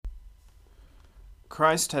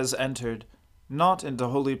Christ has entered not into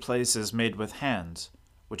holy places made with hands,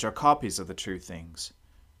 which are copies of the true things,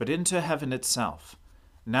 but into heaven itself,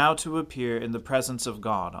 now to appear in the presence of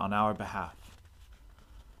God on our behalf.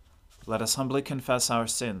 Let us humbly confess our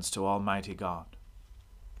sins to Almighty God.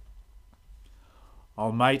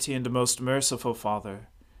 Almighty and most merciful Father,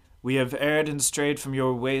 we have erred and strayed from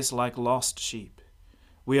your ways like lost sheep.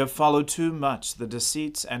 We have followed too much the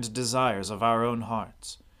deceits and desires of our own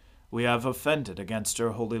hearts. We have offended against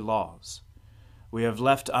your holy laws. We have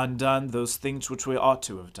left undone those things which we ought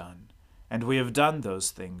to have done, and we have done those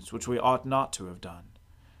things which we ought not to have done.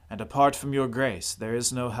 And apart from your grace, there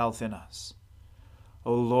is no health in us.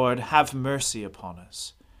 O Lord, have mercy upon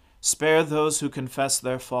us. Spare those who confess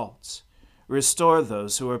their faults. Restore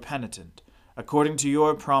those who are penitent, according to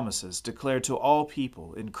your promises declared to all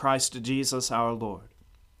people in Christ Jesus our Lord.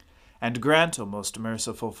 And grant, O most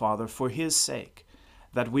merciful Father, for his sake,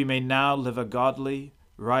 that we may now live a godly,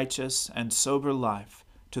 righteous, and sober life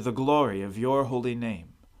to the glory of your holy name.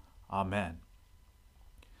 Amen.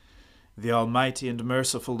 The Almighty and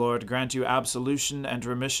merciful Lord grant you absolution and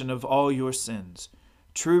remission of all your sins,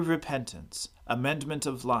 true repentance, amendment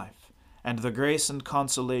of life, and the grace and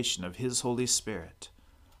consolation of his Holy Spirit.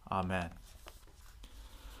 Amen.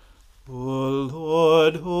 O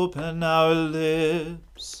Lord, open our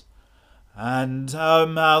lips, and our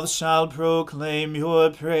mouth shall proclaim your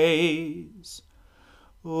praise.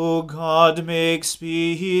 O God, make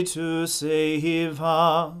speed to save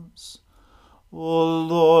us. O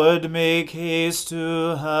Lord, make haste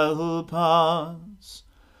to help us.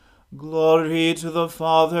 Glory to the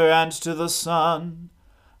Father, and to the Son,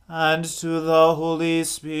 and to the Holy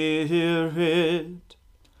Spirit,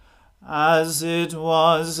 as it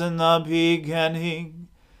was in the beginning,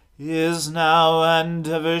 is now, and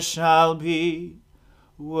ever shall be,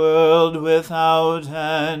 world without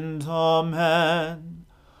end. Amen.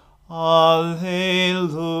 Alleluia.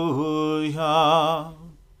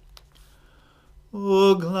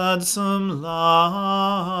 O gladsome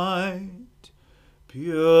light,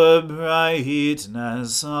 pure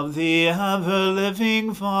brightness of the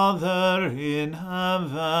ever-living Father in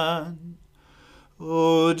heaven,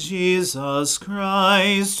 O Jesus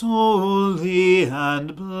Christ, holy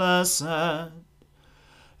and blessed,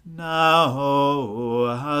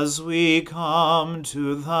 now as we come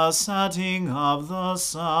to the setting of the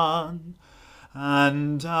sun,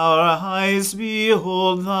 and our eyes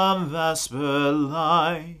behold the vesper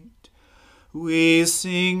light, we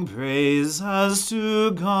sing praises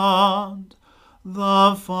to God,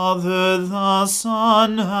 the Father, the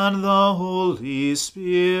Son, and the Holy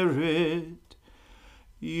Spirit.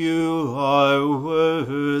 You are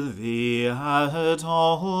worthy at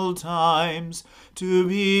all times to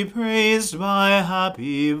be praised by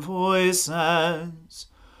happy voices,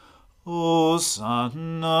 O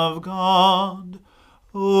Son of God,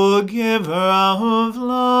 O Giver of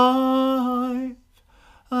life,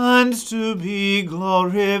 and to be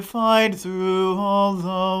glorified through all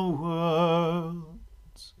the world.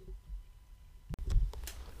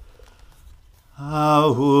 How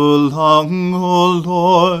long, O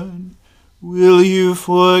Lord, will you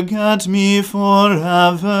forget me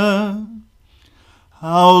forever?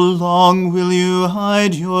 How long will you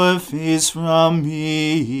hide your face from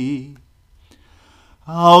me?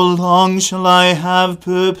 How long shall I have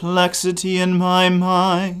perplexity in my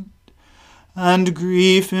mind, and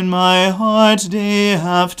grief in my heart day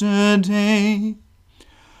after day?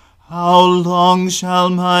 How long shall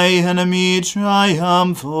my enemy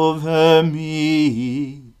triumph over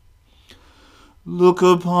me? Look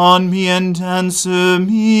upon me and answer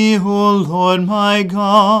me, O Lord my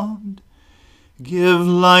God. Give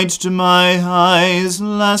light to my eyes,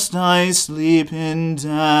 lest I sleep in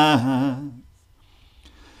death.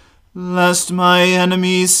 Lest my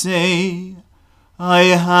enemies say, I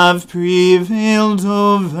have prevailed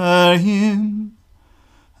over him,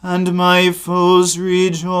 and my foes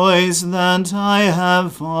rejoice that I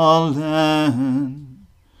have fallen.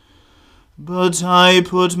 But I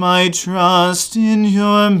put my trust in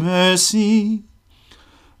your mercy.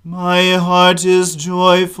 My heart is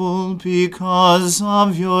joyful because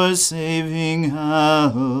of your saving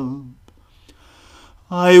help.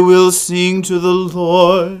 I will sing to the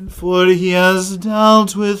Lord, for he has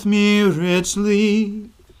dealt with me richly.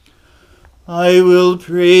 I will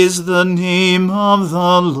praise the name of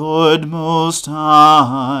the Lord Most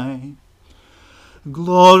High.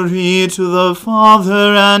 Glory to the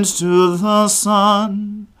Father, and to the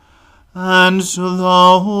Son, and to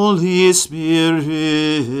the Holy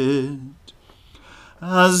Spirit,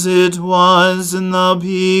 as it was in the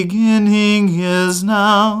beginning, is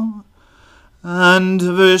now, and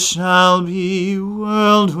ever shall be,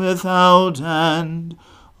 world without end.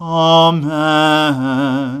 Amen.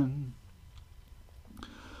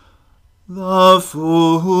 The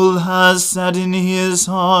fool has said in his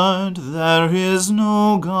heart, there is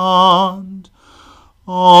no God.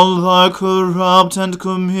 All are corrupt and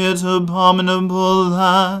commit abominable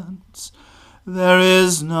acts. There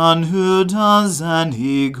is none who does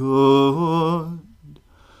any good.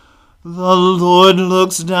 The Lord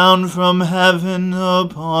looks down from heaven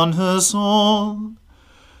upon us all,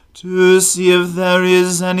 to see if there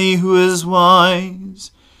is any who is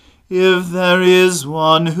wise, if there is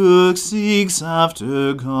one who seeks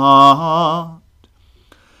after God.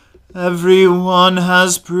 Every one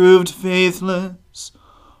has proved faithless,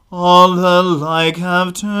 all alike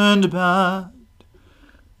have turned bad.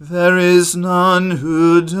 There is none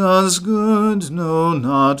who does good, no,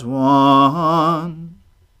 not one.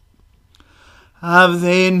 Have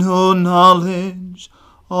they no knowledge,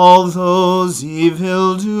 all those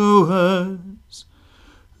evildoers,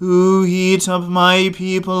 who eat up my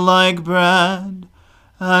people like bread,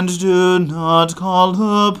 and do not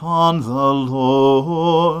call upon the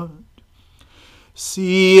Lord?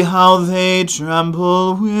 See how they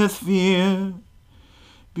tremble with fear,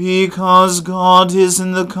 because God is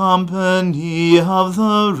in the company of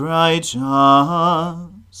the righteous.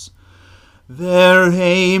 Their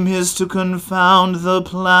aim is to confound the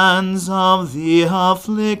plans of the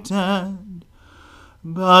afflicted,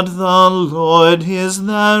 but the Lord is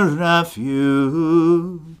their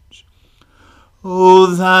refuge. Oh,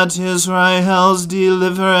 that Israel's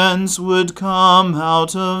deliverance would come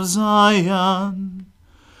out of Zion,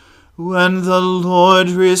 when the Lord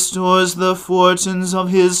restores the fortunes of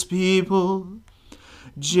his people.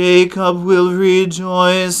 Jacob will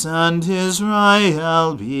rejoice, and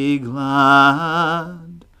Israel be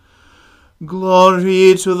glad.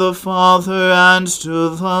 Glory to the Father, and to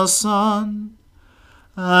the Son,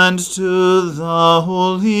 and to the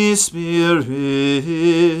Holy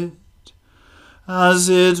Spirit, as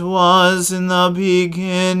it was in the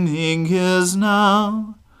beginning, is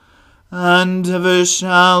now, and ever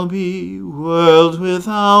shall be, world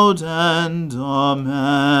without end.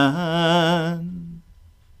 Amen.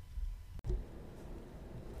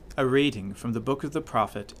 A reading from the book of the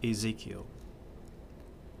prophet Ezekiel.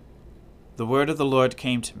 The word of the Lord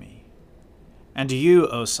came to me. And you,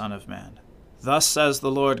 O Son of Man, thus says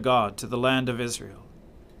the Lord God to the land of Israel,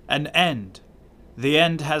 an end, the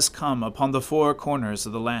end has come upon the four corners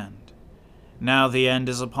of the land. Now the end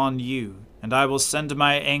is upon you, and I will send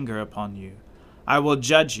my anger upon you. I will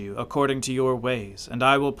judge you according to your ways, and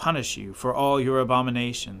I will punish you for all your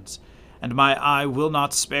abominations, and my eye will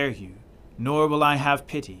not spare you, nor will I have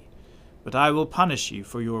pity, but I will punish you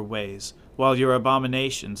for your ways, while your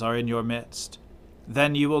abominations are in your midst.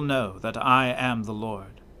 Then you will know that I am the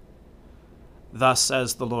Lord. Thus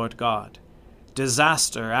says the Lord God,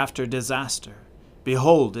 disaster after disaster,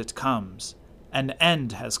 behold, it comes. An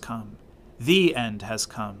end has come. The end has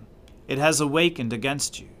come. It has awakened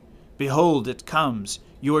against you. Behold, it comes.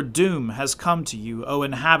 Your doom has come to you, O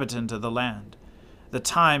inhabitant of the land. The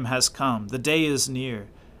time has come. The day is near,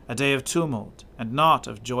 a day of tumult, and not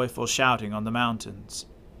of joyful shouting on the mountains.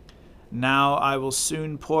 Now I will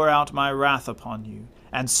soon pour out my wrath upon you,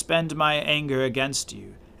 and spend my anger against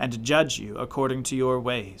you, and judge you according to your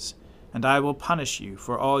ways. And I will punish you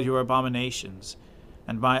for all your abominations,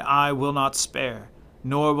 and my eye will not spare,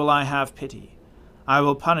 nor will I have pity. I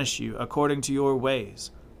will punish you according to your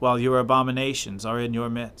ways, while your abominations are in your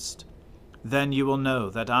midst. Then you will know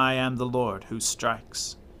that I am the Lord who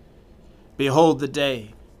strikes. Behold the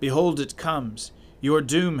day, behold it comes, your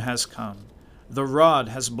doom has come. The rod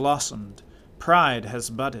has blossomed, pride has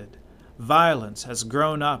budded, violence has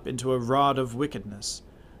grown up into a rod of wickedness.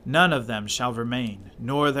 None of them shall remain,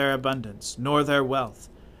 nor their abundance, nor their wealth,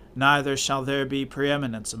 neither shall there be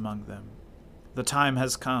preeminence among them. The time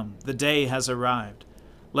has come, the day has arrived.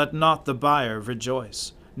 Let not the buyer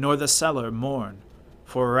rejoice, nor the seller mourn,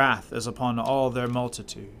 for wrath is upon all their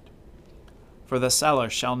multitude. For the seller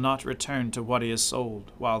shall not return to what he has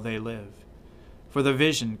sold while they live. For the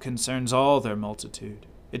vision concerns all their multitude.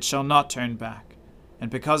 It shall not turn back, and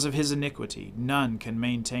because of his iniquity none can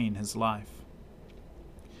maintain his life.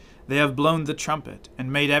 They have blown the trumpet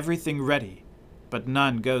and made everything ready, but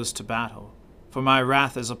none goes to battle, for my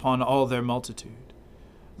wrath is upon all their multitude.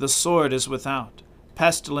 The sword is without,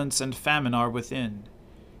 pestilence and famine are within.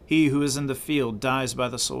 He who is in the field dies by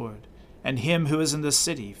the sword, and him who is in the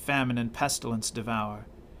city famine and pestilence devour.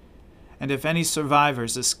 And if any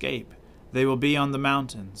survivors escape, they will be on the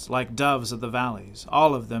mountains, like doves of the valleys,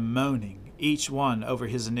 all of them moaning, each one over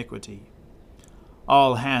his iniquity.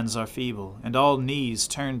 All hands are feeble, and all knees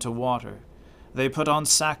turn to water. They put on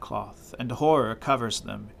sackcloth, and horror covers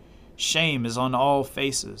them. Shame is on all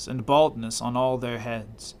faces, and baldness on all their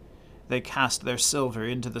heads. They cast their silver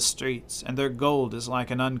into the streets, and their gold is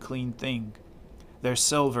like an unclean thing. Their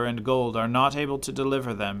silver and gold are not able to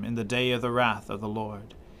deliver them in the day of the wrath of the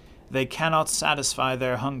Lord. They cannot satisfy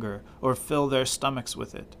their hunger, or fill their stomachs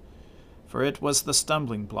with it, for it was the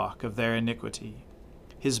stumbling block of their iniquity.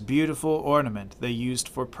 His beautiful ornament they used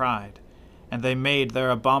for pride, and they made their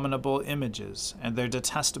abominable images and their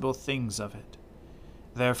detestable things of it.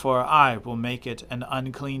 Therefore I will make it an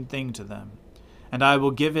unclean thing to them, and I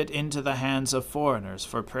will give it into the hands of foreigners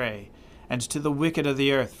for prey, and to the wicked of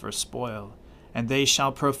the earth for spoil, and they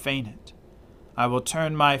shall profane it. I will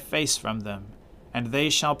turn my face from them, and they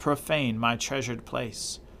shall profane my treasured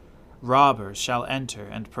place. Robbers shall enter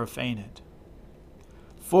and profane it.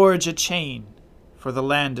 Forge a chain, for the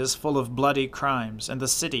land is full of bloody crimes, and the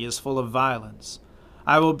city is full of violence.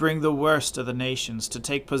 I will bring the worst of the nations to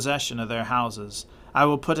take possession of their houses. I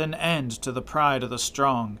will put an end to the pride of the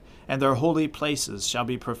strong, and their holy places shall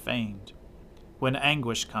be profaned. When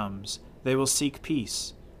anguish comes, they will seek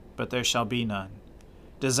peace, but there shall be none.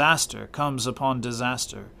 Disaster comes upon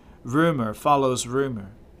disaster. Rumor follows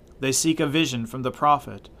rumor. They seek a vision from the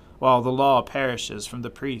prophet, while the law perishes from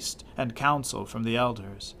the priest, and counsel from the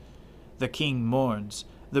elders. The king mourns,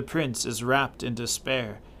 the prince is wrapped in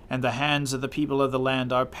despair, and the hands of the people of the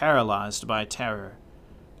land are paralyzed by terror.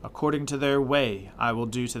 According to their way I will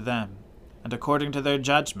do to them, and according to their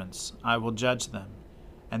judgments I will judge them,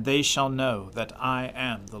 and they shall know that I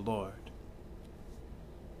am the Lord.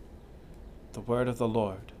 The word of the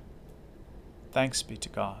Lord. Thanks be to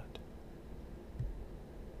God.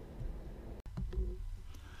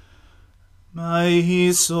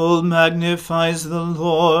 My soul magnifies the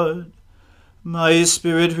Lord. My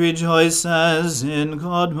spirit rejoices in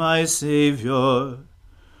God my Saviour.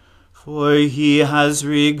 For he has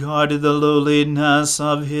regarded the lowliness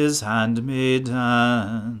of his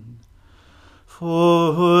handmaiden.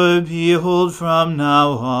 For behold, from now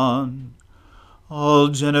on, all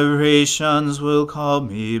generations will call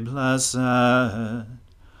me blessed.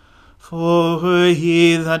 For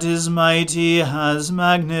he that is mighty has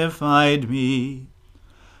magnified me,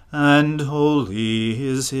 and holy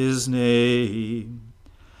is his name.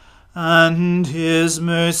 And his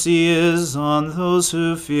mercy is on those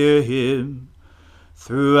who fear him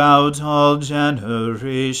throughout all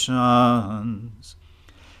generations.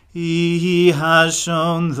 He has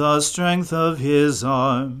shown the strength of his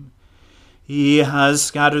arm. He has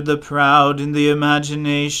scattered the proud in the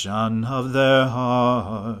imagination of their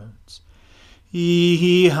hearts.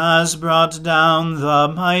 He has brought down the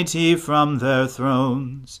mighty from their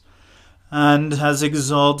thrones, and has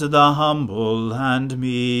exalted the humble and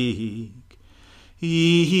meek.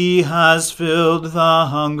 He has filled the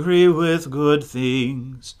hungry with good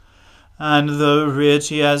things, and the rich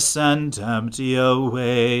he has sent empty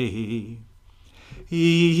away.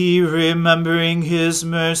 He, remembering his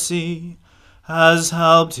mercy, has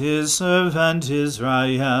helped his servant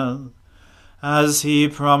Israel, as he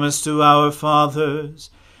promised to our fathers,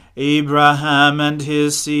 Abraham and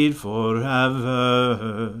his seed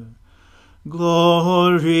forever.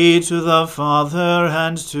 Glory to the Father,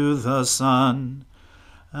 and to the Son,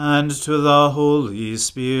 and to the Holy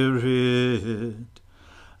Spirit,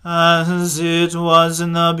 as it was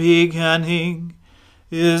in the beginning,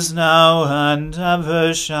 is now, and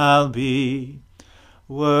ever shall be,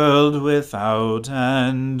 world without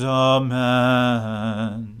end.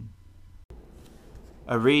 Amen.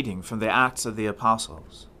 A reading from the Acts of the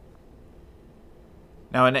Apostles.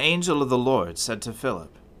 Now an angel of the Lord said to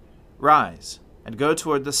Philip, Rise, and go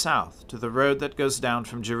toward the south, to the road that goes down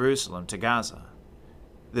from Jerusalem to Gaza.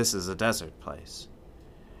 This is a desert place.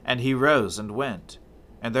 And he rose and went,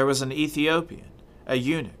 and there was an Ethiopian, a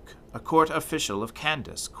eunuch, a court official of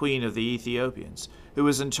Candace, queen of the Ethiopians, who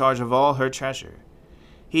was in charge of all her treasure.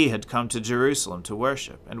 He had come to Jerusalem to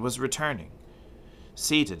worship, and was returning,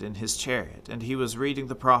 seated in his chariot, and he was reading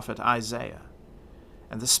the prophet Isaiah.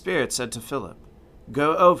 And the Spirit said to Philip,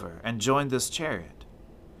 Go over and join this chariot.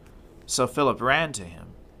 So Philip ran to him,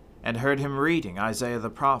 and heard him reading Isaiah the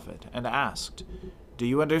prophet, and asked, Do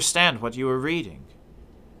you understand what you are reading?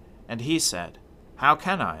 And he said, How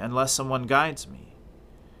can I, unless someone guides me?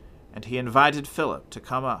 And he invited Philip to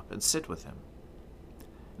come up and sit with him.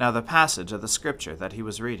 Now the passage of the scripture that he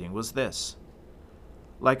was reading was this: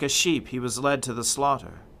 Like a sheep he was led to the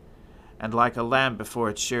slaughter, and like a lamb before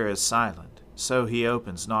its shearer is silent, so he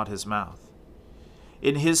opens not his mouth.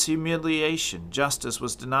 In his humiliation justice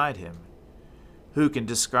was denied him. Who can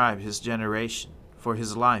describe his generation? for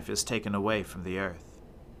his life is taken away from the earth."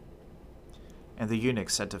 And the eunuch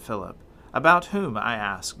said to Philip, "About whom, I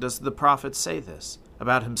ask, does the prophet say this?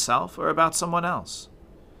 About himself or about someone else?"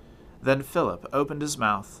 Then Philip opened his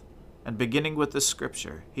mouth, and beginning with the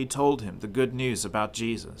scripture, he told him the good news about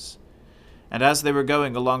Jesus. And as they were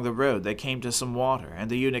going along the road, they came to some water, and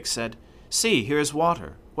the eunuch said, "See, here is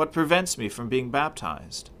water. What prevents me from being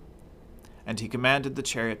baptized?" And he commanded the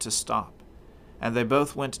chariot to stop. And they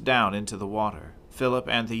both went down into the water, Philip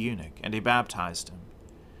and the eunuch, and he baptized him.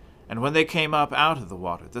 And when they came up out of the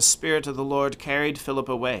water, the Spirit of the Lord carried Philip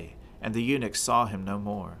away, and the eunuch saw him no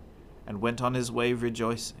more, and went on his way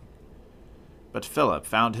rejoicing. But Philip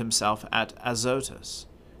found himself at Azotus,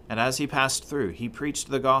 and as he passed through, he preached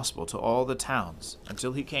the gospel to all the towns,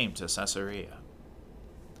 until he came to Caesarea.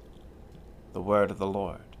 The word of the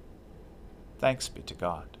Lord. Thanks be to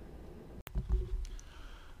God.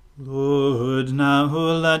 Lord, now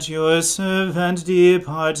let your servant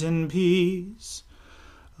depart in peace,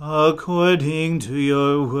 according to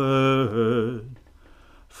your word.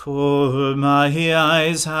 For my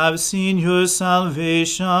eyes have seen your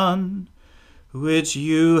salvation, which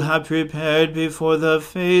you have prepared before the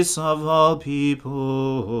face of all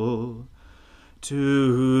people,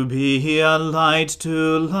 to be a light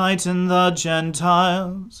to lighten the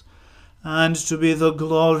Gentiles, and to be the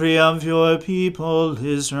glory of your people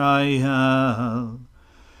Israel.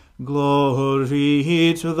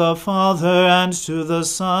 Glory to the Father, and to the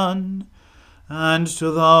Son, and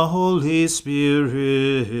to the Holy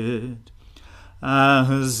Spirit,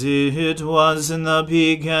 as it was in the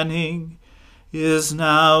beginning, is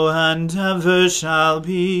now, and ever shall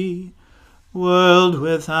be, world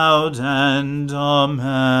without end.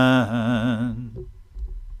 Amen.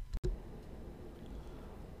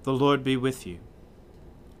 The Lord be with you.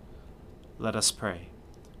 Let us pray.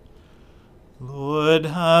 Lord,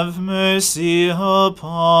 have mercy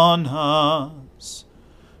upon us.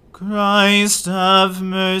 Christ, have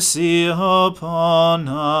mercy upon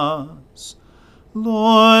us.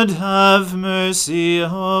 Lord, have mercy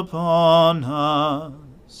upon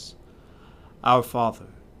us. Our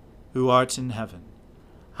Father, who art in heaven,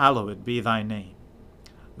 hallowed be thy name.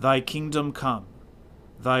 Thy kingdom come,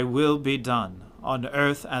 thy will be done, on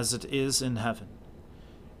earth as it is in heaven.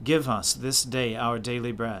 Give us this day our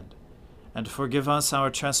daily bread, and forgive us our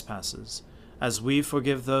trespasses, as we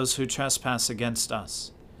forgive those who trespass against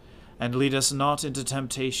us. And lead us not into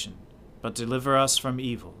temptation, but deliver us from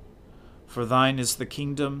evil. For thine is the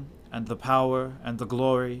kingdom, and the power, and the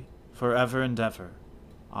glory, forever and ever.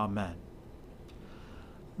 Amen.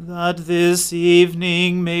 That this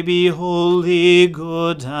evening may be holy,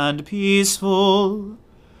 good, and peaceful,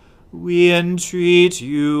 we entreat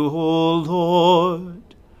you, O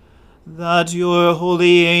Lord, that your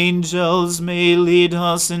holy angels may lead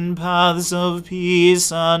us in paths of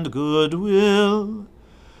peace and goodwill.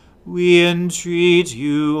 We entreat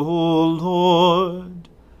you, O Lord,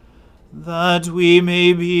 that we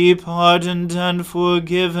may be pardoned and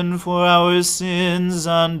forgiven for our sins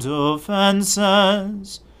and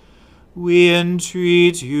offenses. We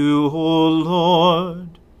entreat you, O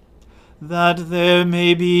Lord, that there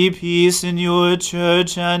may be peace in your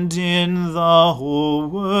church and in the whole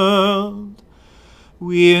world.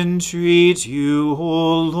 We entreat you,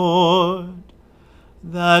 O Lord,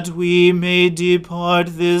 that we may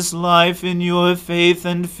depart this life in your faith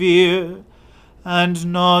and fear, and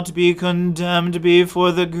not be condemned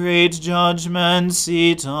before the great judgment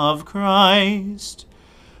seat of Christ.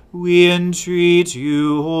 We entreat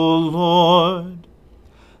you, O Lord,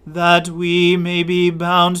 that we may be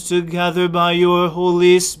bound together by your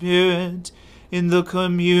Holy Spirit in the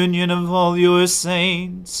communion of all your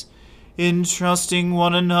saints, entrusting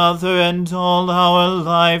one another and all our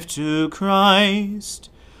life to Christ.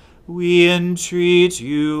 We entreat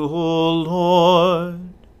you, O Lord.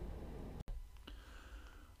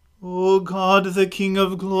 O God, the King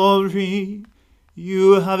of glory,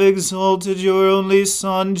 you have exalted your only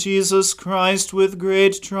Son, Jesus Christ, with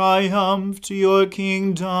great triumph to your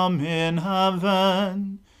kingdom in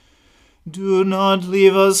heaven. Do not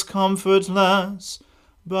leave us comfortless,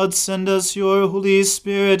 but send us your Holy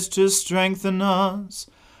Spirit to strengthen us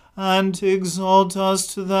and exalt us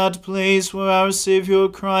to that place where our Saviour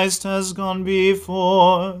Christ has gone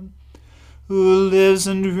before, who lives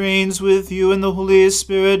and reigns with you in the Holy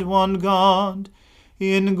Spirit, one God,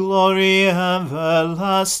 in glory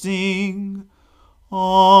everlasting.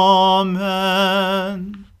 Amen.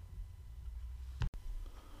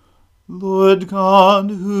 Lord God,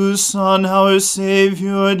 whose Son, our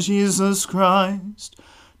Saviour, Jesus Christ,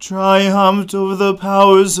 triumphed over the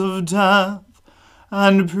powers of death,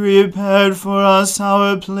 and prepared for us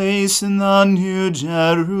our place in the New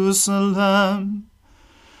Jerusalem.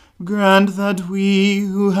 Grant that we,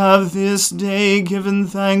 who have this day given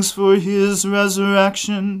thanks for his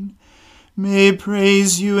resurrection, may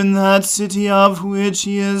praise you in that city of which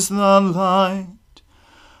he is the light,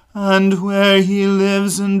 and where he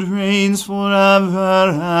lives and reigns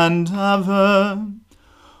forever and ever.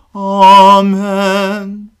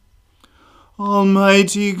 Amen.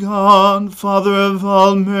 Almighty God, Father of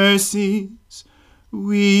all mercies,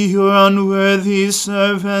 we, your unworthy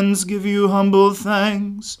servants, give you humble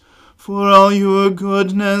thanks for all your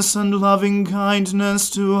goodness and loving kindness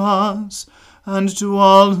to us and to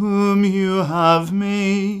all whom you have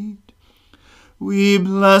made. We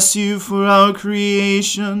bless you for our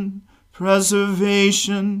creation,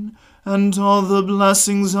 preservation, and all the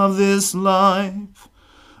blessings of this life,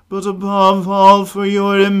 but above all for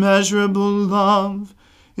your immeasurable love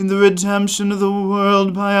in the redemption of the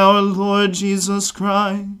world by our Lord Jesus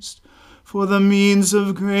Christ, for the means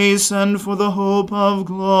of grace and for the hope of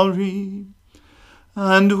glory.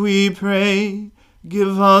 And we pray,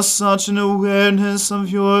 give us such an awareness of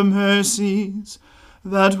your mercies,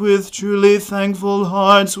 that with truly thankful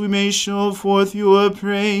hearts we may show forth your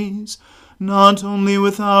praise, not only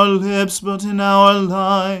with our lips but in our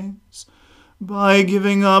lives, by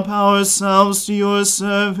giving up ourselves to your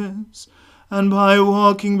service, and by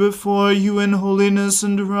walking before you in holiness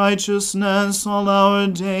and righteousness all our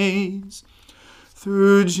days.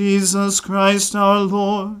 Through Jesus Christ our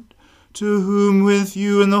Lord, to whom with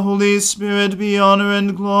you and the Holy Spirit be honor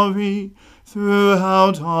and glory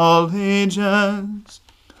throughout all ages.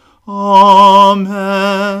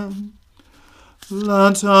 Amen.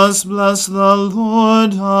 Let us bless the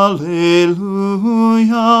Lord. Alleluia.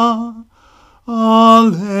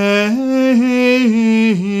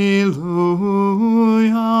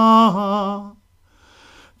 Alleluia.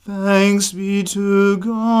 Thanks be to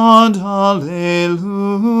God. Alleluia.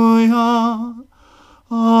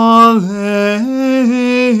 Alleluia.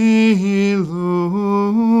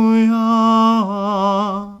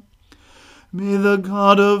 May the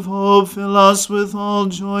God of hope fill us with all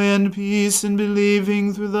joy and peace in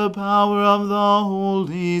believing through the power of the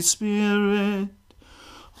Holy Spirit.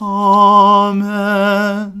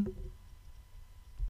 Amen.